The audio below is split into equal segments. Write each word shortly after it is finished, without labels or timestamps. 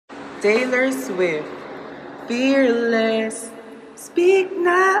Taylor Swift, Fearless, Speak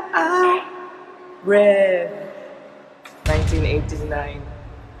Now, Red, 1989,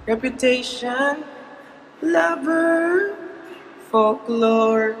 Reputation, Lover,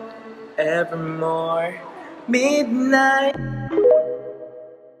 Folklore, Evermore, Midnight.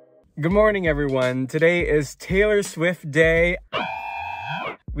 Good morning, everyone. Today is Taylor Swift Day.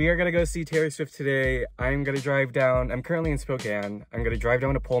 We are gonna go see Taylor Swift today. I'm gonna drive down, I'm currently in Spokane. I'm gonna drive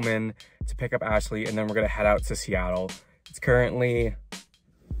down to Pullman to pick up Ashley, and then we're gonna head out to Seattle. It's currently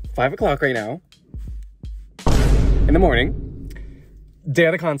 5 o'clock right now in the morning. Day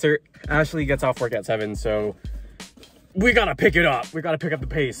of the concert. Ashley gets off work at 7, so we gotta pick it up. We gotta pick up the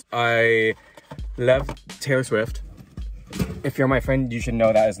pace. I love Taylor Swift. If you're my friend, you should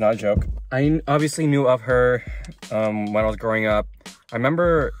know that is not a joke. I obviously knew of her when I was growing up. I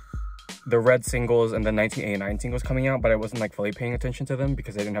remember the Red singles and the 1989 singles coming out, but I wasn't like fully paying attention to them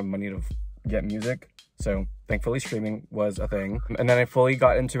because I didn't have money to get music. So thankfully streaming was a thing. And then I fully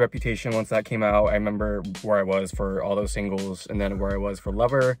got into Reputation once that came out. I remember where I was for all those singles, and then where I was for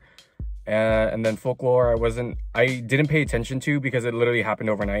Lover. And then Folklore, I didn't pay attention to because it literally happened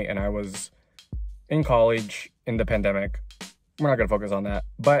overnight and I was in college in the pandemic. We're not gonna focus on that,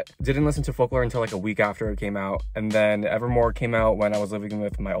 but didn't listen to Folklore until like a week after it came out. And then Evermore came out when I was living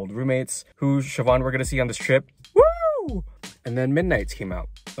with my old roommates, who Siobhan we're gonna see on this trip. Woo! And then Midnights came out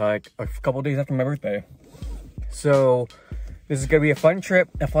like a couple days after my birthday. So this is gonna be a fun trip,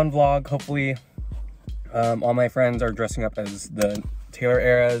 a fun vlog. Hopefully all my friends are dressing up as the Taylor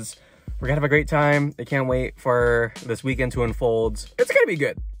eras. We're gonna have a great time. I can't wait for this weekend to unfold. It's gonna be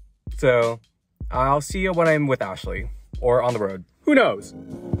good. So I'll see you when I'm with Ashley. Or on the road. Who knows?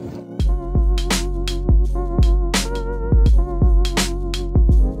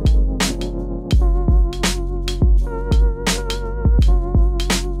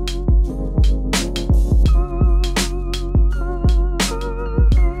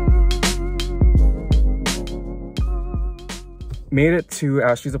 Made it to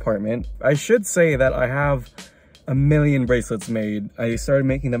Ashley's apartment. I should say that I have a million bracelets made. I started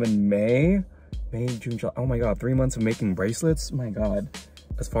making them in May, June, July. Oh my god, 3 months of making bracelets? My god.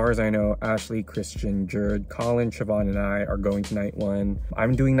 As far as I know, Ashley, Christian, Jared, Colin, Siobhan, and I are going to night 1.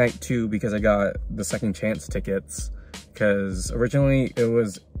 I'm doing night 2 because I got the second chance tickets. Because originally it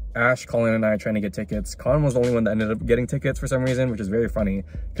was Ash, Colin, and I trying to get tickets. Colin was the only one that ended up getting tickets for some reason, which is very funny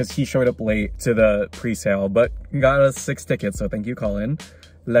because he showed up late to the pre-sale, but got us 6 tickets, so thank you, Colin.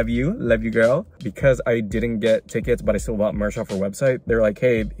 Love you girl. Because I didn't get tickets but I still bought merch off her website, they're like,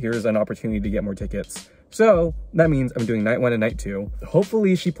 hey, here's an opportunity to get more tickets. So that means I'm doing night 1 and night 2.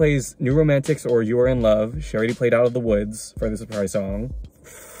 Hopefully she plays New Romantics or You Are in Love. She already played Out of the Woods for the surprise song.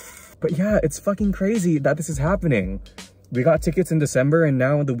 But yeah, it's fucking crazy that this is happening. We got tickets in December and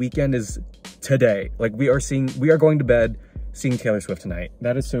now the weekend is today. Like we are going to bed seeing Taylor Swift tonight.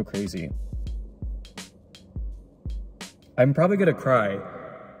 That is so crazy. I'm probably gonna cry.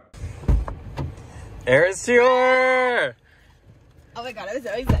 Arce! Oh my god, I'm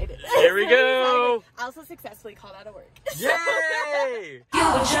so excited. Here we go! I also successfully called out of work. Yay! You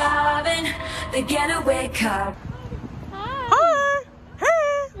were driving the getaway car. Hi!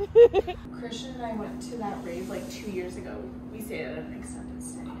 Hey! Christian and I went to that rave like 2 years ago. We stayed at an extended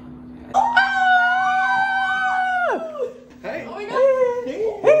stay. Hey! Oh my god! Hey!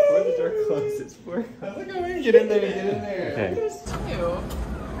 Before the door closes, look at me. Get in there, get in there. Okay. There's 2.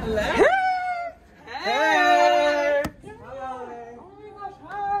 Hello? Hey! Hey! Oh my gosh,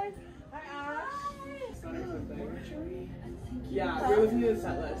 hi! Hi, Ash! Yeah, we're listening to the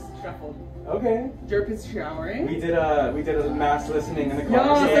set list, shuffled. Okay. Derp is showering. We did a mass listening in the car.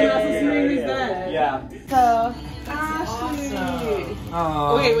 No, so mass listening is that. Yeah. So, Ashley.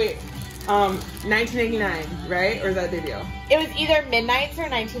 Aww. Wait. 1989, right? Or is that debut? It was either Midnights or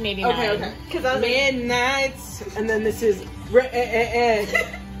 1989. Okay. Because I was Midnights, and then this is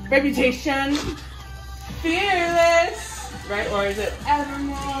Reputation, Fearless, right? Or is it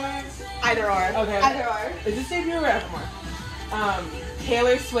Evermore? either or. Okay. Either or. Is this debut or Evermore?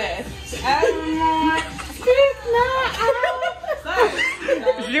 Taylor Swift, Evermore.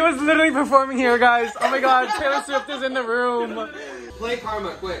 She was literally performing here, guys. Oh my god, Taylor Swift is in the room. Play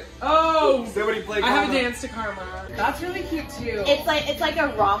Karma, quick. Oh! Somebody play I Karma. have a dance to Karma. That's really cute too. It's like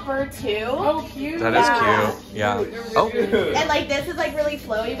a romper too. Oh, cute. That Yeah. is cute. Yeah. Oh. And like this is like really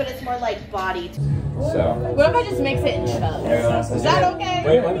flowy, but it's more like body. So. What if I just mix it in chugs? Is that okay?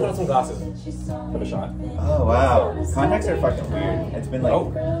 Wait, let me put on some glasses for the shot. Oh wow, contacts are fucking weird. It's been like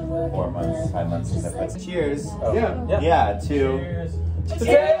 4 months, 5 months since I played. Cheers. Oh. Yeah, to Cheers.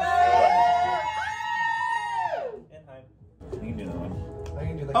 Taylor. You can do that one. I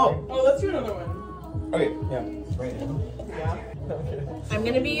can do Oh. Oh, let's do another one. Okay. Yeah. Right. Yeah. I'm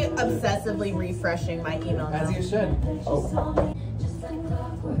gonna be obsessively refreshing my email now. As you should. Oh.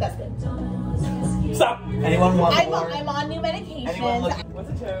 That's good. Stop. Anyone want more? I'm on new medications. Anyone look? What's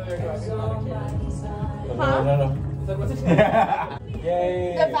a Taylor driving? Huh? No. Like, what's a Taylor?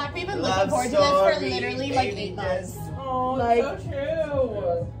 Yay. The fact we've been looking forward to this for literally like 8 months. Oh, Like- so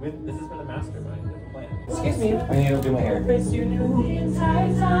true. This is for the mastermind. Excuse me. I need to do my hair.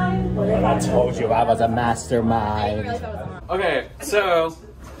 I told you I was a I didn't mastermind. realize that was on. Okay, so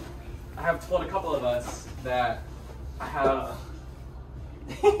I have told a couple of us that I have.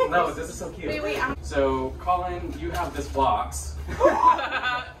 No, this is so cute. Wait, So, Colin, you have this box.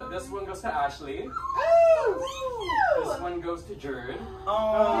 This one goes to Ashley. This one goes to Jared.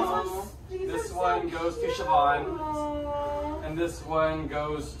 Oh. This one goes to Siobhan. And this one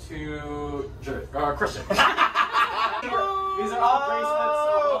goes to Jared, Christian. These are all bracelets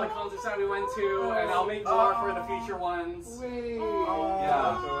of all the concerts that we went to, and I'll make more for the future ones. Wait.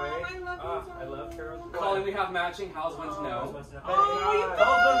 Yeah. I love Carol. Colin, we have matching. How's one to know? That's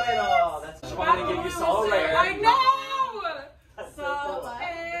Siobhan, to give you Sol Rare. I know! So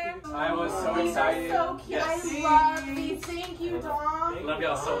cute. I was so excited. So cute. Yes. I love these. Thank you, Dom. Love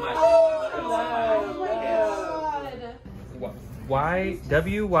y'all so much. Oh my god.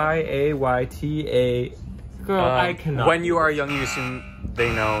 WYAYTA. Girl, I cannot. When you are young, you assume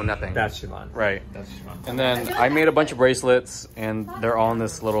they know nothing. That's Siobhan. Right. That's Siobhan. And then I made a bunch of bracelets, and they're all in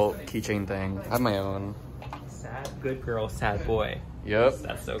this little keychain thing. I have my own. Sad good girl, sad boy. Yep.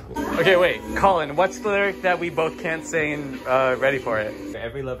 That's so cool. Okay, wait, Colin, what's the lyric that we both can't say and ready for it?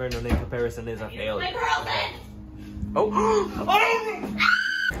 Every lover, no name comparison is a failure. My girlfriend. Oh.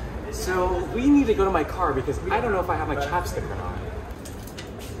 So we need to go to my car because I don't know if I have my chapstick or not.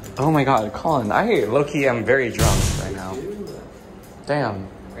 Oh my god, Colin, I low-key am very drunk right now. Damn.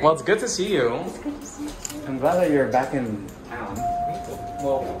 Well, it's good to see you. I'm glad that you're back in town.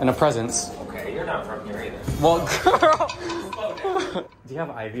 Well, In a presence. okay, you're not from here either. Well, girl! Do you have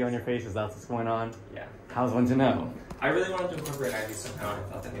ivy on your face? Is that what's going on? Yeah. How's one to know? I really wanted to incorporate Ivy somehow, and I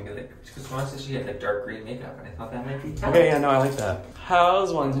thought that maybe like, because once she had like dark green makeup, and I thought that might be. Okay, yeah, no, I like that.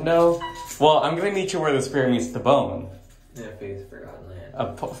 How's one to know? Well, I'm gonna meet you where the spear meets the bone. In a face forgotten land.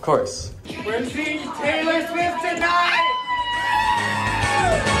 Of course. We're seeing Taylor Swift tonight!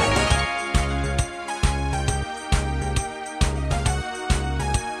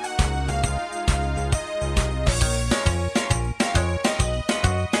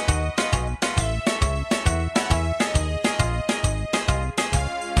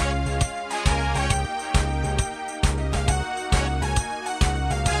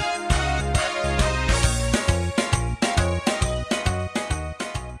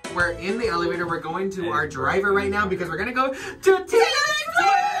 We're in the elevator. We're going to our driver right now because we're gonna go to Taylor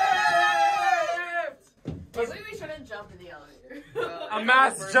Swift! Maybe we shouldn't jump in the elevator. A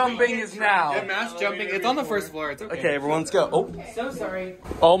mass jumping is now. Yeah, mass jumping. It's on the first floor. It's okay. Okay, everyone, let's go. Oh. So sorry.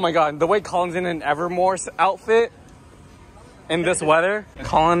 Oh my god, the way Colin's in an Evermore outfit in this weather.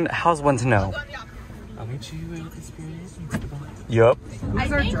 Colin, how's one to know? I'll meet you at the spear. Yup.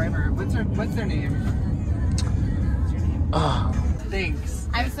 Who's our driver? What's their name? Thanks.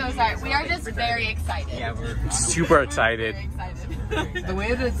 I'm so sorry. We are just very excited. Yeah, we're. Super excited. Very excited. The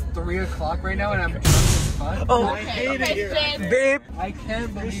way that it's 3 o'clock right now and I'm drunk as fuck. Oh, Okay, Christian. babe. I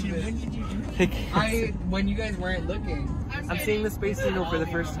can't believe it. When you guys weren't looking. I'm seeing the Space Needle for the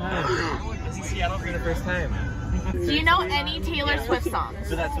first time. I'm seeing Seattle for the first time. Do you know any Taylor Swift songs?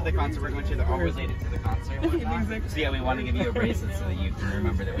 So that's what the concert we're going to. They're all related to the concert. So yeah, we want to give you a bracelet so that you can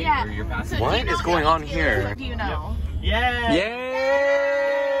remember that Yeah. you're fast. So do What you know is going any on Taylor here? Swift Do you know? Yeah. Yay!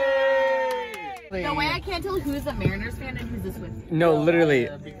 The way I can't tell who's a Mariners fan and who's a Swift. No, literally.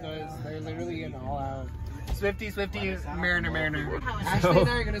 Because they're literally in all out. Swifty, Mariner. Ashley and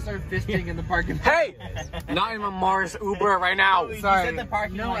I are gonna start fisting in the parking lot. Hey! Not in my Mars Uber right now. Sorry. said the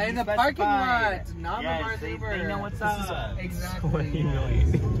parking no, lot, in you the parking lot. specified. Not Yes, Mars they Uber. know what's up. Exactly.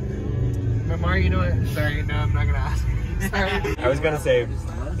 Mamar, you know what? Sorry, no, I'm not gonna ask. Sorry. I was gonna say,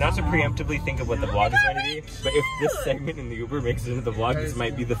 not to preemptively think of what the vlog is going to be, but if this segment in the Uber makes it into the vlog, this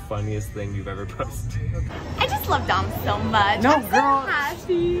might be the funniest thing you've ever posted. I just love Dom so much. No, I'm girl. so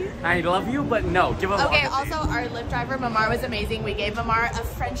happy. I love you, but no, give up. Okay, also our Lyft driver, Mamar, was amazing. We gave Mamar a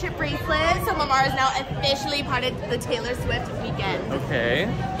friendship bracelet, so Mamar is now officially part of the Taylor Swift weekend. Okay.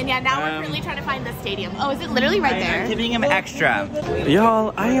 And yeah, now we're currently trying to find the stadium. Oh, is it literally right there? Giving him extra.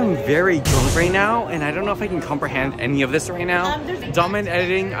 Y'all, I am very drunk right now, and I don't know if I can comprehend any of this right now. Dom and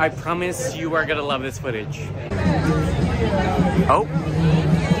editing, I promise you are gonna love this footage. Oh.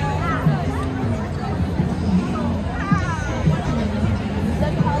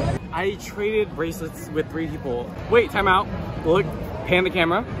 The I traded bracelets with 3 people. Wait, time out. Look, pan the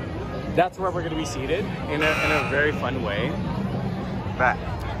camera. That's where we're gonna be seated in a very fun way. But,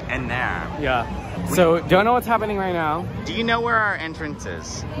 and there. Yeah. So, don't know what's happening right now. Do you know where our entrance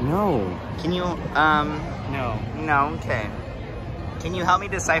is? No. Can you, No. No, okay. Can you help me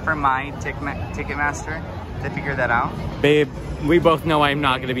decipher my Ticketmaster to figure that out? Babe, we both know I'm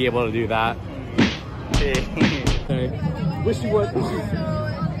not gonna be able to do that. Wish you would.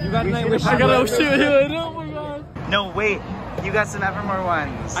 You got a wish. I got oh shit. Oh my god. No, wait. You got some Evermore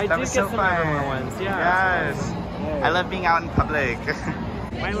ones. I that did was get so some fun. Evermore ones, yeah. Yes. I love being out in public.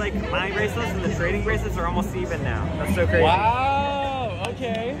 My bracelets and the trading bracelets are almost even now. That's so crazy. Wow,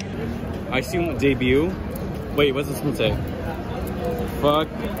 okay. I assume debut. Wait, what's this one say? Fuck.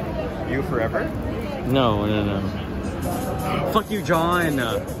 You forever? No. Fuck you, John.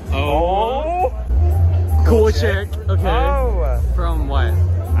 Oh. Cool chick. Okay. Oh. From what?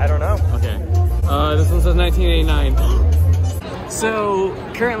 I don't know. Okay. This one says 1989. So,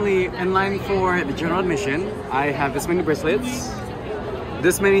 currently in line for the general admission, I have this many bracelets,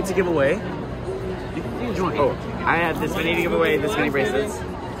 this many to give away. You can join. Oh, I had this many to give away, this many bracelets.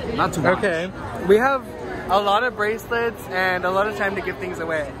 Not too much. Okay. We have a lot of bracelets and a lot of time to give things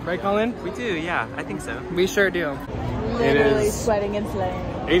away. Right, Colin? We do, yeah, I think so. We sure do. Literally is sweating and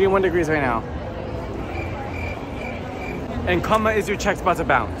slaying. 81 degrees right now. And comma is your check's about to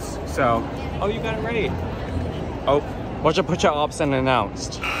bounce. So, Oh, you got it ready. oh, watch it put your ops and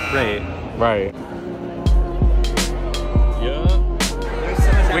announced. Right. Right.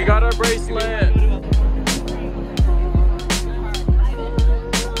 Yeah. We got our bracelet.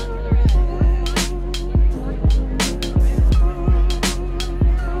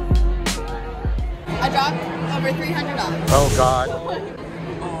 I dropped over $300. Oh God.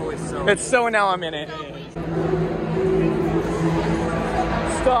 Oh, it's so... It's so now I'm in it.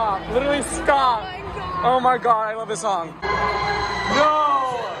 Stop. Literally stop. Oh my God, I love this song.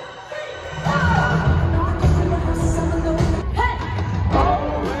 No!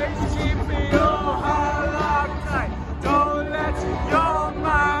 Always keep me your heart locked tight. Don't let your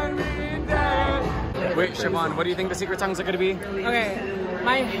mind be dead. Wait, Siobhan, what do you think the secret songs are gonna be? Okay,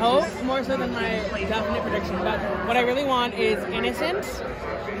 my hope more so than my definite prediction, but what I really want is Innocent,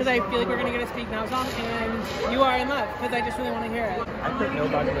 because I feel like we're gonna get a Speak Now song, and You Are in Love, because I just really want to hear it. I put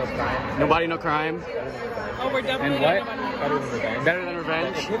Nobody No Crime. Nobody No Crime. Oh, we're definitely And what? getting Nobody. Better than Revenge. Better Than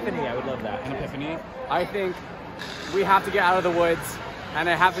Revenge. Epiphany, I would love that. An Epiphany. I think we have to get out of the woods, and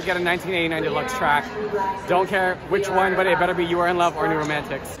I have to get a 1989 deluxe track. Don't care which one, but it better be You Are in Love or New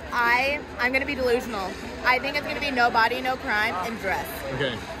Romantics. I'm gonna be delusional. I think it's gonna be Nobody, No Crime, and Dress.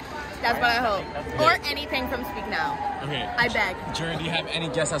 Okay. That's what I hope. Or anything from Speak Now. Okay. I beg. Jared, do you have any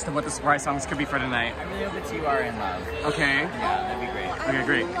guess as to what the surprise songs could be for tonight? I really hope it's You Are in Love. Okay. Yeah, that'd be great. Okay,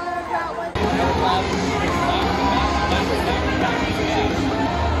 great.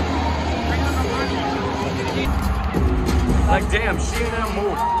 Like, damn, she in that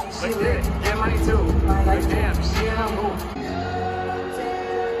move. Like, yeah, get money too. Like, damn, she in that move.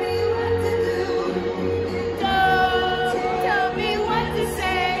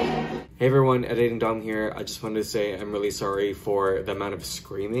 Hey everyone, Editing Dom here. I just wanted to say I'm really sorry for the amount of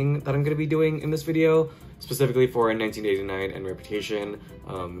screaming that I'm going to be doing in this video, specifically for 1989 and Reputation.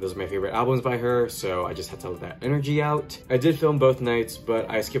 Those are my favorite albums by her, so I just had to let that energy out. I did film both nights, but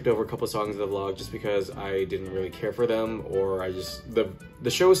I skipped over a couple songs of the vlog just because I didn't really care for them, or I just...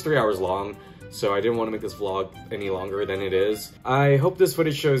 The show is 3 hours long, so I didn't want to make this vlog any longer than it is. I hope this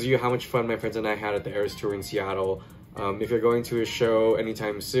footage shows you how much fun my friends and I had at the Arce tour in Seattle. If you're going to a show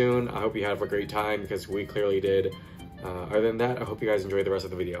anytime soon, I hope you have a great time because we clearly did. Other than that, I hope you guys enjoy the rest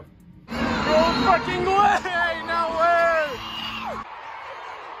of the video. No fucking way! No way!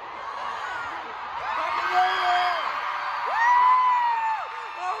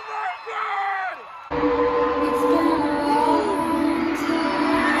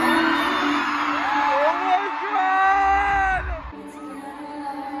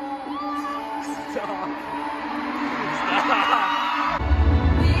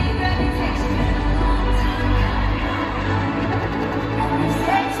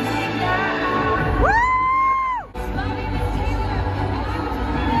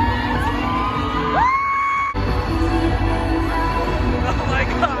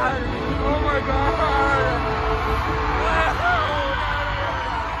 Oh my God!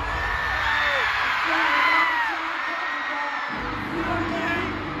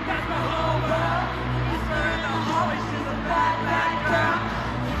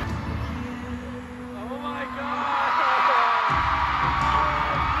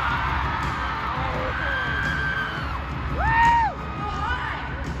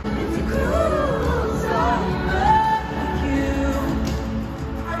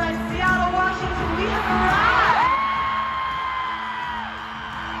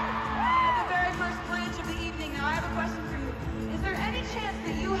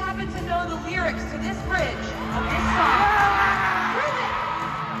 happen to know the lyrics to this bridge of this song, prove it!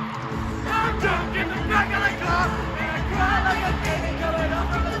 I'm jumped in the back of the car, and I cry like a baby coming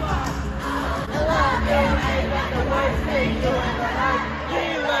up from the bar. Hello, baby, that's the worst thing you ever heard.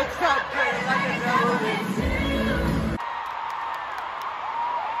 He looks so pretty like a devil.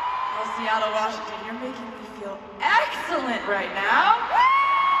 Oh, Seattle, Washington, you're making me feel excellent right now.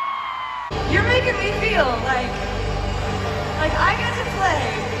 You're making me feel like I get to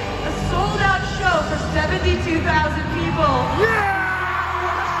play a sold-out show for 72,000 people. Yeah!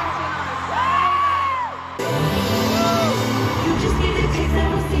 You just need to take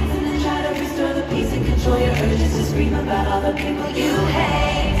several seats and then try to restore the peace and control your urges to scream about all the people you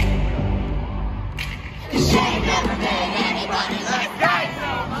hate. 'Cause shame never made anybody look right.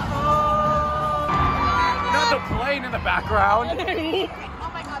 Not the plane in the background. Oh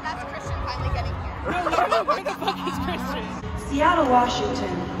my god, that's Christian finally getting here. Where the fuck is Christian? Seattle,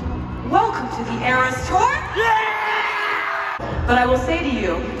 Washington, welcome to the Eras Tour. Yeah! But I will say to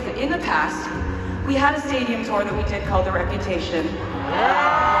you that in the past, we had a stadium tour that we did called The Reputation.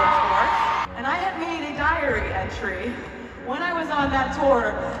 And I had made a diary entry when I was on that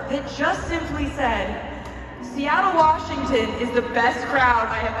tour that just simply said, Seattle, Washington is the best crowd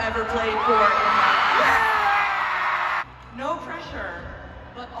I have ever played for in my life. No pressure,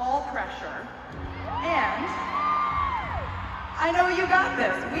 but all pressure. And I know you got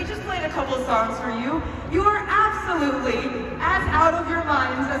this. We just played a couple of songs for you. You are absolutely as out of your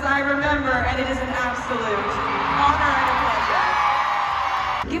minds as I remember, and it is an absolute honor and a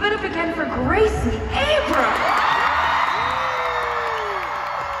pleasure. Give it up again for Gracie Abram.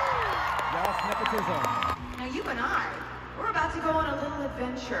 Yes, nepotism. Now you and I, we're about to go on a little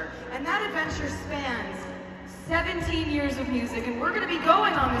adventure, and that adventure spans 17 years of music, and we're going to be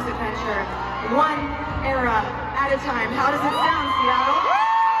going on this adventure one era at a time. How does it sound, Seattle?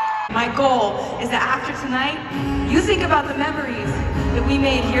 My goal is that after tonight, you think about the memories that we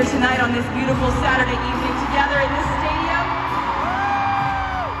made here tonight on this beautiful Saturday evening together in this stadium.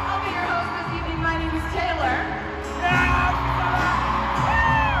 I'll be your host this evening. My name is Taylor.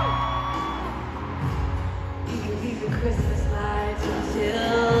 You can leave the Christmas lights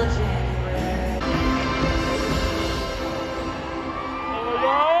until January.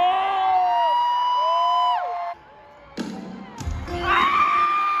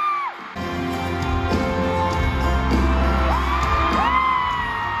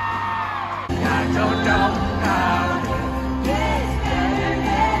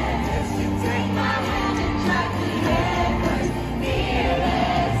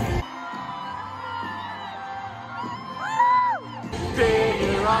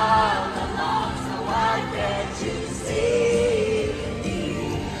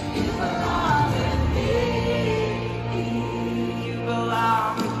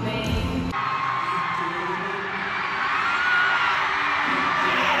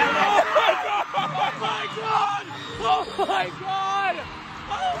 Oh my god!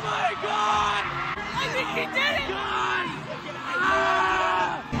 Oh my god! I think he did it!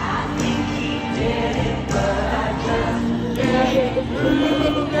 I think he did it, but I just can't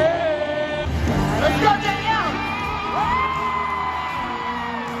prove it. Let's go, Danielle!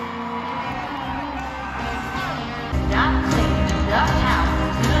 Not clean enough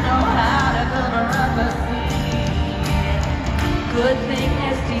house to know how to cover up a scene. Good thing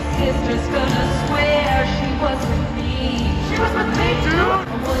Estee's sister's gonna swear she was with me. She was with me too! I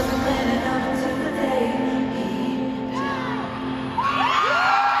wasn't letting up until the day he died.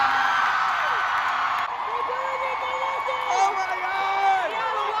 Oh my god!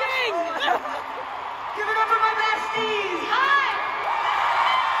 Give it up for my besties! Hi!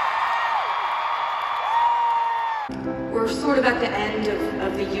 We're sort of at the end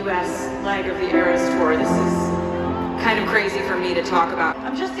of the US leg of the Eras Tour. This is kind of crazy for me to talk about.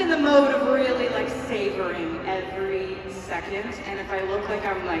 I'm just in the mode of really like savoring every second, and if I look like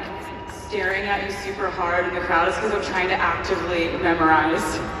I'm like staring at you super hard in the crowd, it's because I'm trying to actively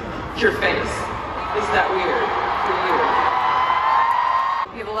memorize your face. Is that weird for you?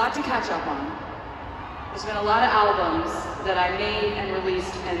 We have a lot to catch up on. There's been a lot of albums that I made and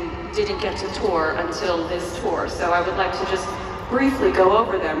released and didn't get to tour until this tour, so I would like to just briefly go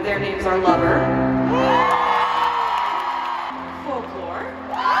over them. Their names are Lover, Folklore,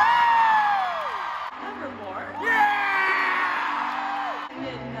 Evermore,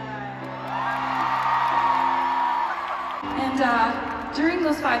 Midnight. And during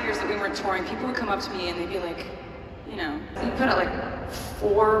those 5 years that we weren't touring, people would come up to me and they'd be like, you know, he put out like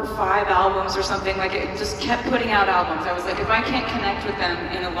 4 or 5 albums or something, like it just kept putting out albums. I was like, if I can't connect with them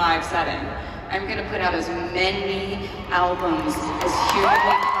in a live setting, I'm gonna put out as many albums as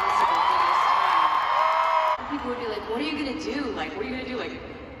humanly possible. people would be like, what are you gonna do? Like, what are you gonna do? Like,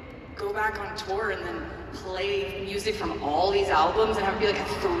 go back on tour and then play music from all these albums and have it be like a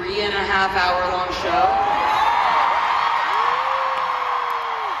 3.5-hour long show?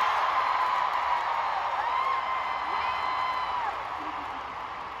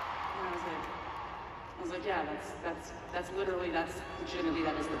 Yeah, that's legitimately,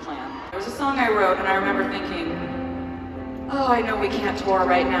 that is the plan. There was a song I wrote and I remember thinking, oh, I know we can't tour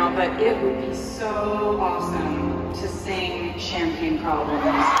right now, but it would be so awesome to sing Champagne Problems.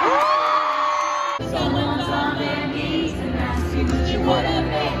 Someone's on their knees and asks you what you want to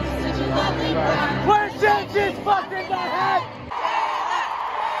make such a lovely bride. Where changes fucking the head!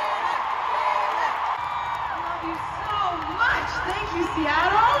 I love you so much! Thank you,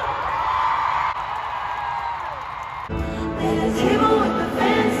 Seattle! There's a table with the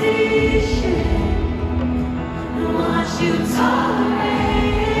fancy shit and watch you tolerate.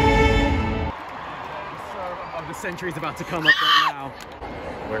 Of the century is about to come up right now.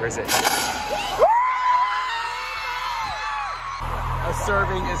 Where is it? A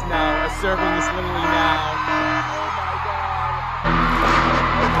serving is now. A serving is literally now. Oh my god. Oh my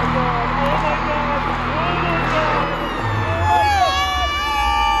god. Oh my god. Oh my god.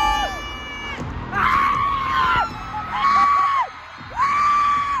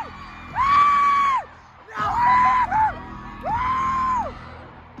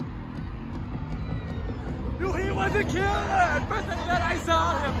 The killer! First time that I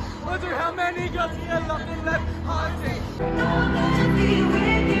saw him, wonder how many girls he had left and left haunting. No one to be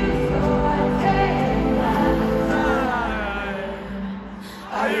with you, so I take life.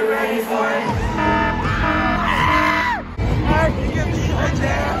 Are you ready for it? I can give you a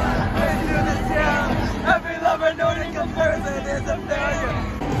jam. Let's do this jam. Every lover known in comparison is a failure.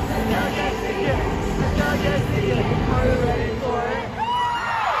 Are you ready for it?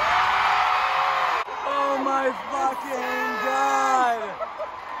 Oh my fucking god!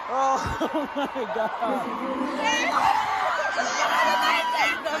 Oh my god!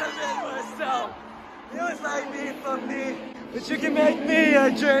 None of it was so. It was like me for me. But you can make me a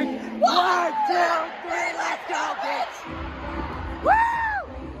drink. 1, 2, 3, let's go, bitch! Woo!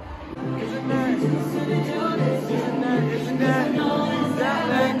 Isn't that? That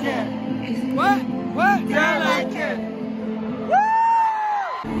like it? What? That like it?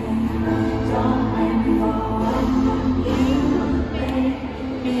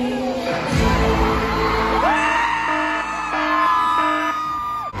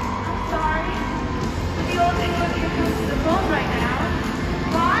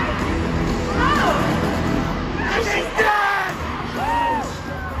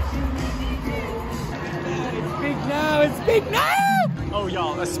 Speak now! Oh,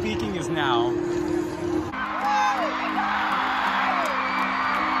 y'all, a speaking is now. Oh my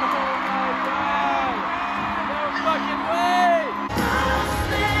god! No fucking way!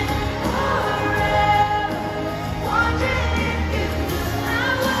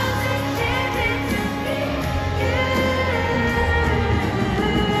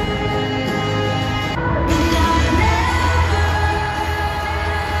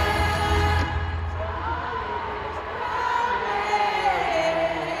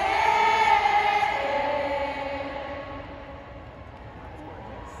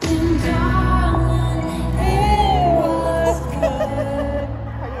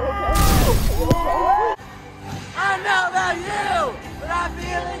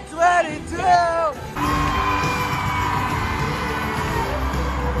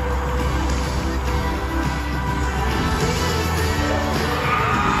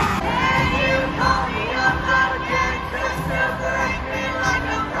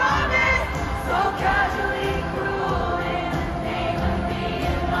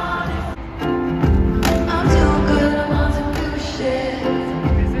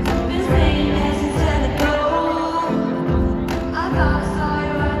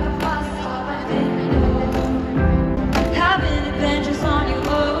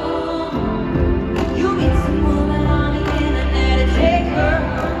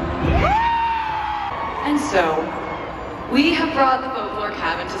 So, we have brought the folklore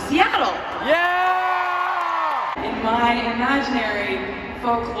cabin to Seattle. Yeah! In my imaginary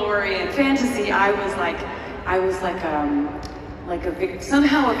folklorian fantasy, I was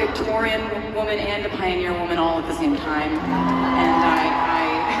somehow a Victorian woman and a pioneer woman all at the same time. And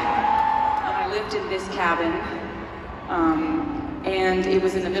I lived in this cabin, and it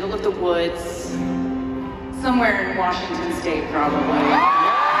was in the middle of the woods, somewhere in Washington State, probably.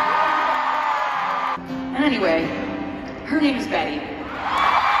 And anyway, her name is Betty.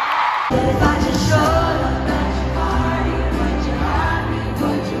 But if I just showed up at your party, would you hug me?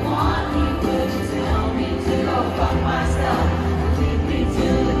 Would you want me? Would you tell me to go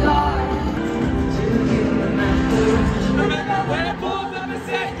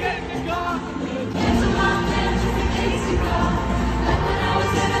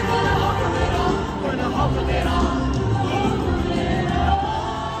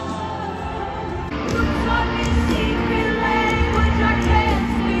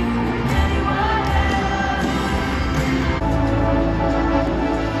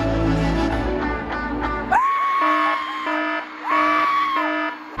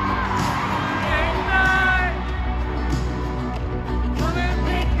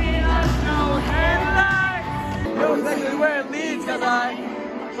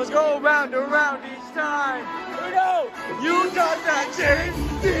cycles go round and round each time. You know, you got that dream,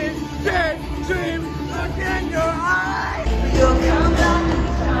 dream, look in your eyes. You'll come back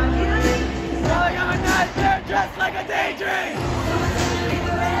each time you leave. So you're not there just like a daydream.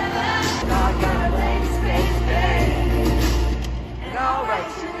 Not gonna take space, babe. And I'll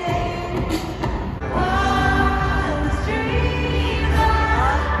write your name. One dreamer.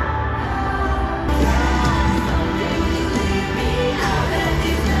 Someday you leave me out and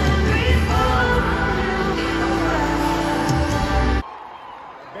these memories fall.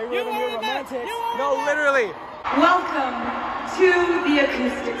 You are romantic. No, literally. Welcome to the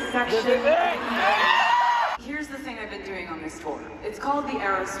acoustic section. Here's the thing I've been doing on this tour. It's called the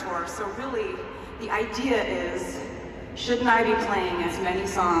Eras Tour, so really the idea is, shouldn't I be playing as many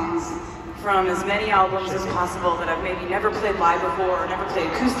songs from as many albums as possible that I've maybe never played live before or never played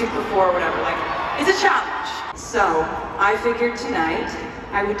acoustic before or whatever? Like, it's a challenge. So I figured tonight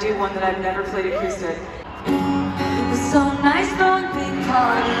I would do one that I've never played acoustic. It was so nice throwing big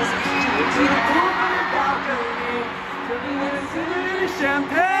parties, to the pool on the balcony, to the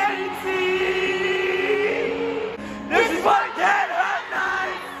champagne scene. This is what I get at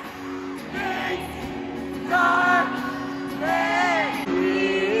night. Things are made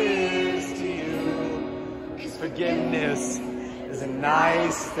to you. 'Cause forgiveness is a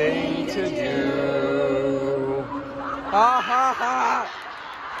nice thing to do. Ha ha ha.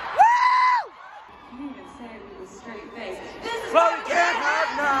 Well, we can't have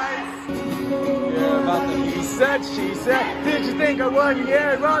nice. Yeah, about the he said, she said. Did you think I wouldn't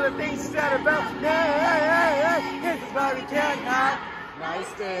hear all the things she said about? Yeah. This is why we can't have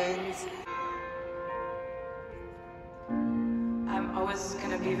nice things. I'm always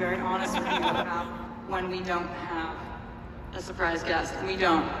going to be very honest with you about when we don't have a surprise guest. We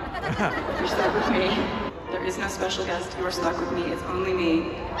don't. You're stuck with me. There is no special guest. You are stuck with me. It's only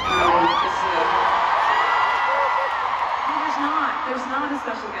me. There's not a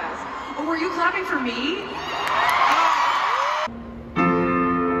special guest. Oh, were you clapping for me?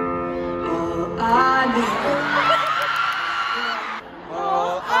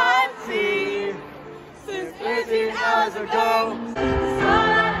 All I see since 15 hours ago.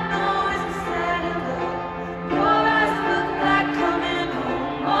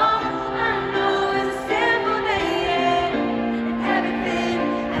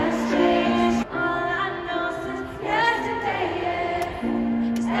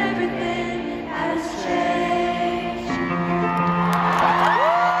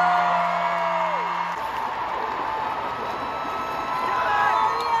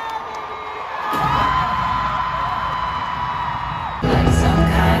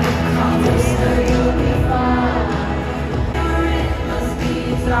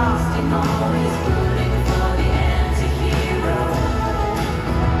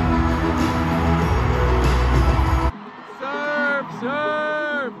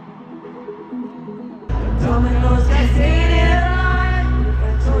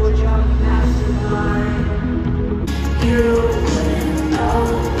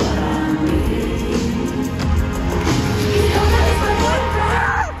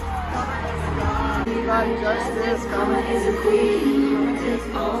 Justice, coming is a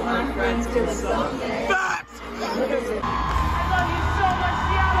queen. All my friends to the song. Facts! I love you so much,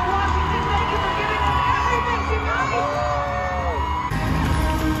 Seattle, Washington. Thank you for giving us everything tonight.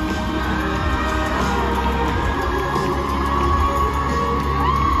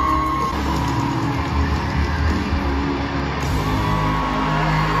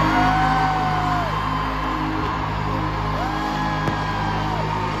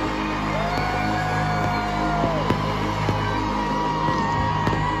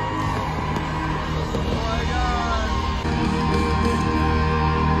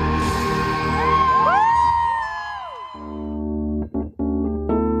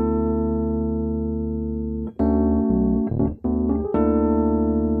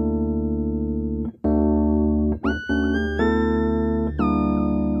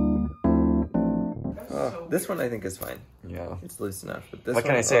 This one I think is fine. Yeah. It's loose enough. But this what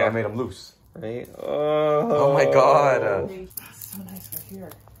can I say? I made them loose. Right? Oh my god. So nice right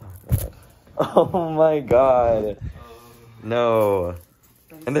here. Oh my god. No.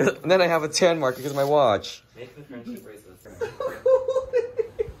 And then I have a tan mark because of my watch. Make the friendship bracelets.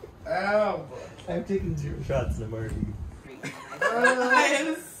 Ow! I'm taking 0 shots and I'm already. I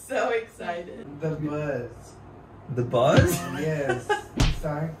am so excited. The buzz. The buzz? Yes. The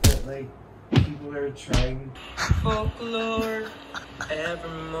fact that, like, people are trying. Folklore,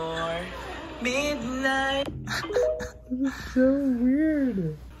 evermore, midnight. This is so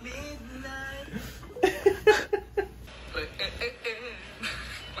weird. Midnight.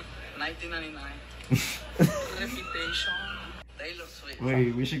 1999. Reputation. Taylor Swift.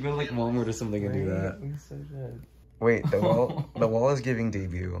 Wait, we should go to like Walmart or something and do that. Wait, the wall is giving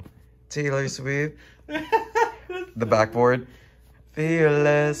debut. Taylor Swift. The backboard.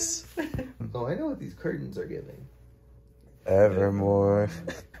 Fearless. Oh, I know what these curtains are giving. Evermore.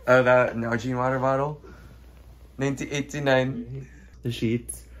 That Nalgene water bottle. 1989. The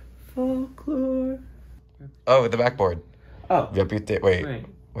sheets. Folklore. Oh, the backboard. Oh. Wait. Right.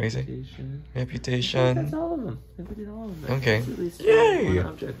 What do you say? Reputation. Reputation. That's all of them. I think we did all of them. Okay. At least Yay! one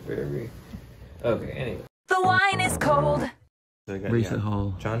object for every. Okay, anyway. The wine is cold. So I got, Bracelet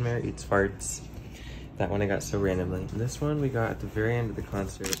Hall. John Mayer Eats Farts. That one I got so randomly. This one we got at the very end of the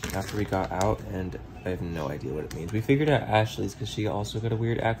concert after we got out, and I have no idea what it means. We figured out Ashley's because she also got a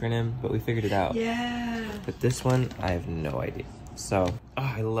weird acronym, but we figured it out. Yeah. But this one, I have no idea. So,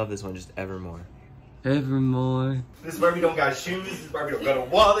 I love this one, just Evermore. Evermore. This Barbie don't got shoes, this Barbie don't got a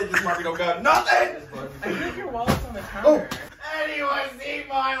wallet, this Barbie don't got nothing! I feel like your wallet's on the counter. Anyone see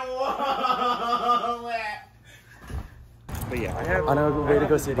my wallet? But yeah, I have on our way to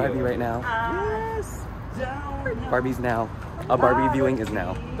go see Barbie right now. Yes! Barbie's now. A Barbie viewing is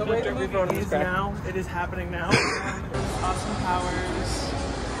now. The way the movie is now, it is happening now. Awesome Powers.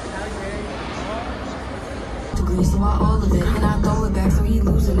 Degrees, so I all of it, and I throw it back, so he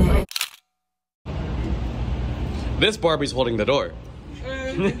losing it. This Barbie's holding the door.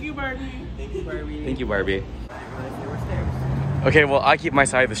 Thank you, Barbie. Thank you, Barbie. Thank you, Barbie. Okay, well, I keep my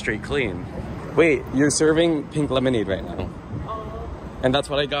side of the street clean. Wait, you're serving pink lemonade right now. And that's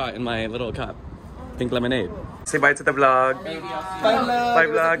what I got in my little cup. Pink lemonade. Say bye to the vlog. Bye, Bye,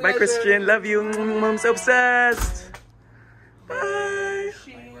 vlog. Bye, Christian. Love you. I'm so obsessed. Bye.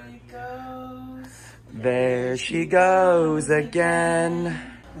 There she goes again.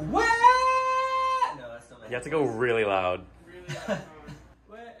 What? You have to go really loud.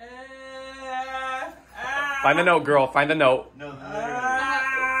 Find the note, girl. Find the note. No,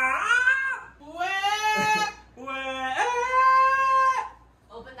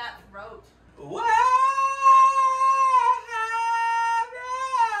 Open that throat.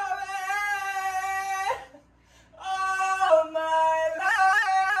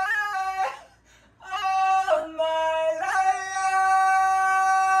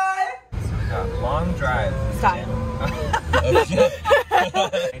 long drive. Stop.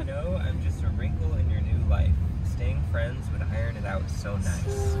 I know I'm just a wrinkle in your new life. Staying friends would iron it out so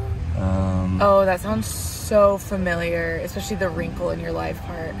nice. Oh, that sounds so familiar, especially the wrinkle in your life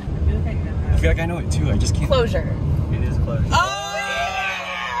part. I feel like I know it too. I just can't. Closure. It is closure. Oh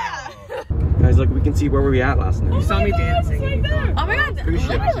yeah! Guys, look, we can see where were we at last night. You saw me dancing. Oh my god,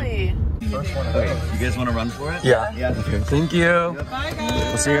 literally. First one. Okay, you guys want to run for it? Yeah. Yeah. Okay. Thank you. Bye guys.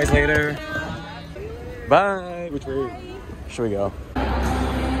 We'll see you guys later. Bye. Which way should we go?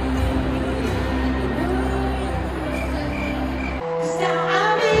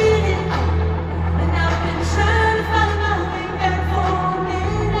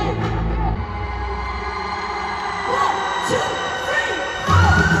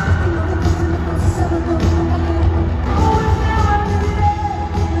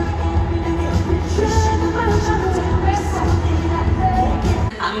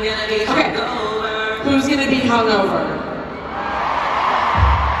 Who's gonna be hungover?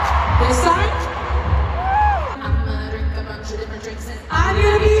 This side? I'm gonna drink a bunch of different drinks and I'm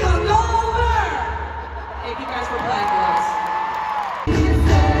gonna be hungover! Thank you guys for playing with us.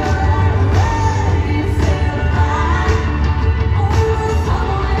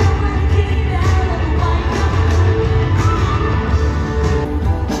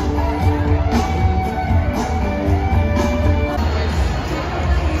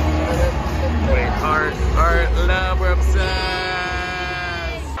 Art, love, we're obsessed.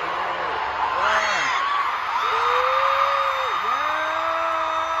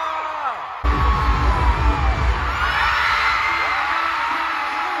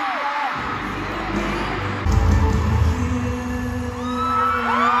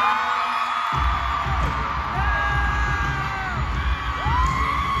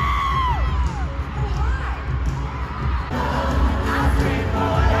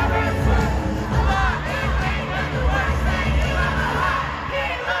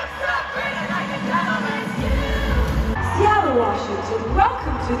 Washington,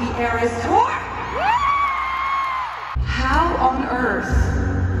 welcome to the Arce Tour! How on earth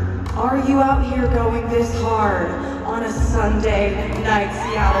are you out here going this hard on a Sunday night,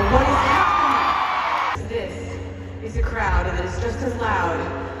 Seattle? What is happening? This is a crowd that is just as loud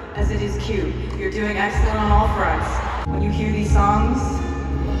as it is cute. You're doing excellent on all fronts. When you hear these songs,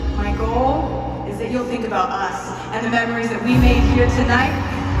 my goal is that you'll think about us and the memories that we made here tonight.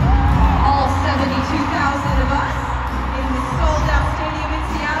 22,000 of us in the sold-out stadium in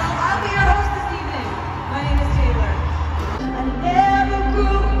Seattle. I'll be your host this evening. My name is Taylor. I never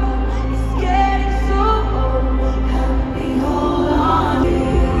grew up. It's getting so old. Help me hold on.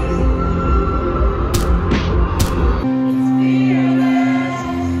 It's fearless.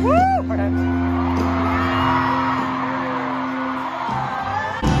 Woo!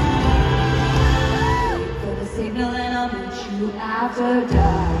 For the signal and I'll meet you after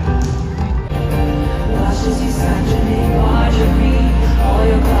dark. Watch as you sign your name on your feet. All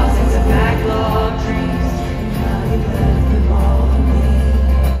your closets and backlog dreams. Now you left them all for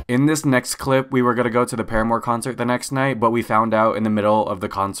me. In this next clip, we were gonna go to the Paramore concert the next night, but we found out in the middle of the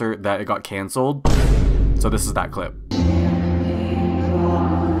concert that it got canceled. So this is that clip.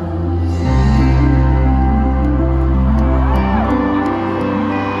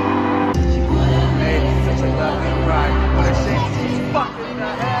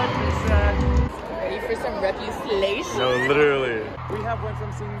 No, literally. We have went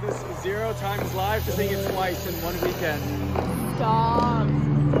from seeing this 0 times live to seeing it twice in one weekend. Stop.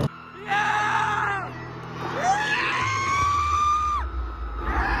 Yeah!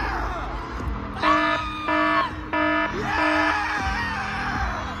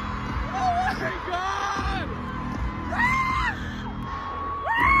 Oh my God!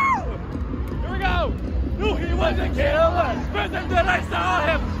 Here we go! No, he was a killer! Person that I saw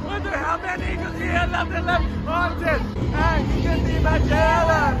him! Wonder how many because he had left and left haunted! And he can be my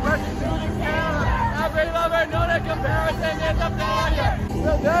jailer! Rushing through the killer! Every lover, know that comparison is a failure!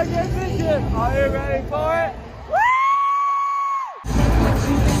 So there's your vision! Are you ready for it?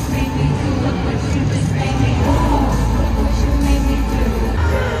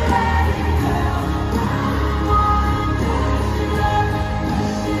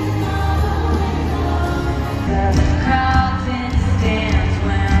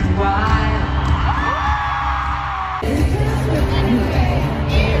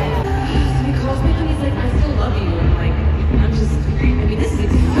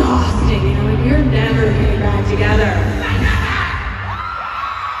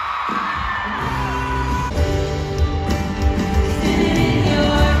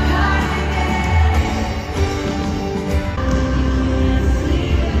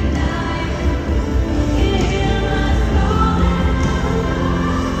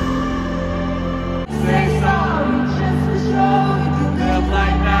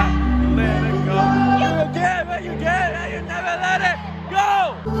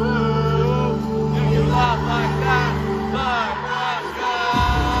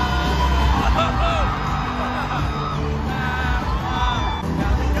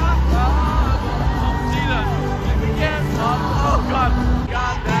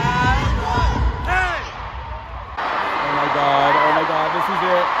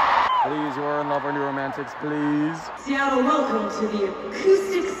 Please, you're in love or new romantics, please. Seattle, welcome to the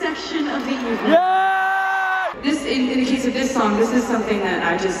acoustic section of the evening. Yay! This, in the case of this song, this is something that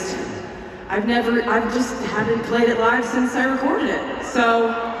I've just haven't played it live since I recorded it.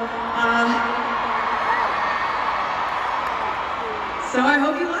 So I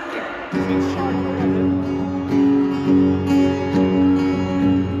hope you like it.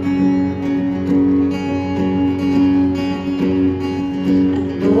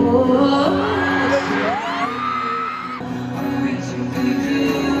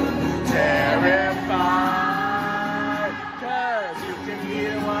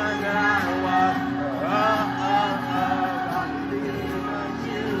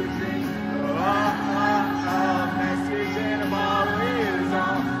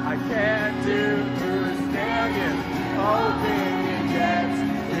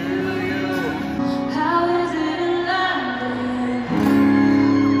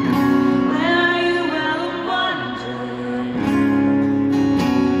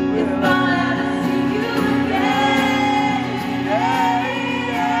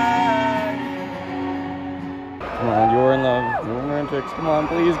 Come on,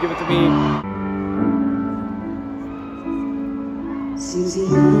 please give it to me. Susie,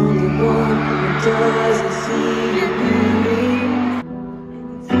 only one who doesn't see your beauty.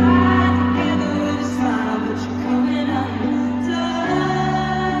 And you tie together with a smile, but you're coming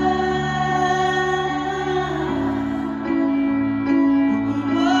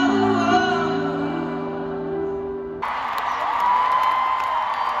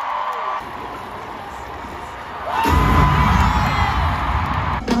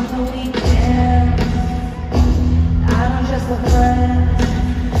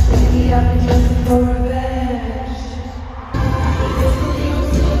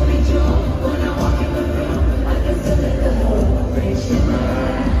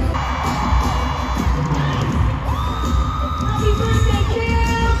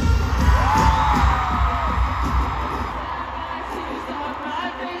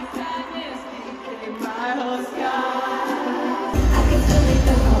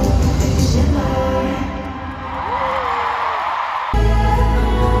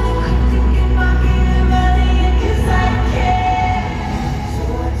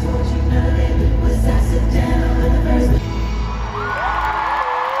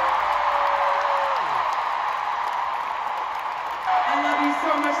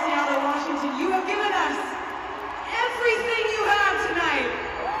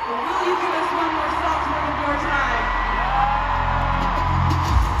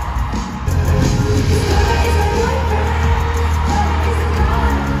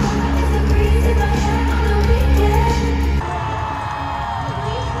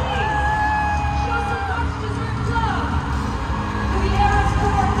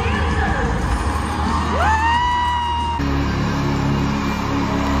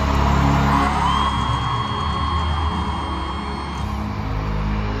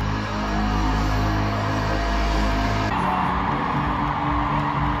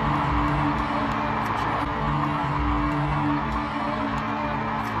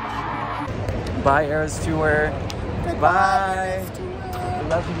Bye, Eras Tour. Bye. I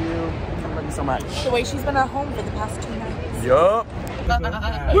love you. I love you so much. The way she's been at home for the past 2 nights. Yup.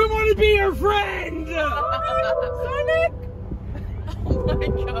 We want to be your friend! Sonic! Oh my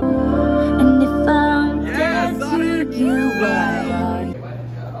god. And if I'm Yes, Sonic! you, why?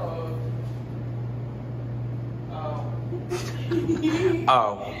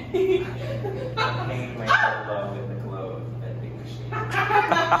 Oh. Hang my elbow in the glow of the vending machine.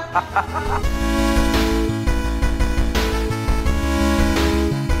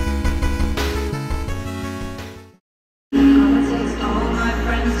 All my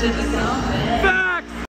friends to the summit.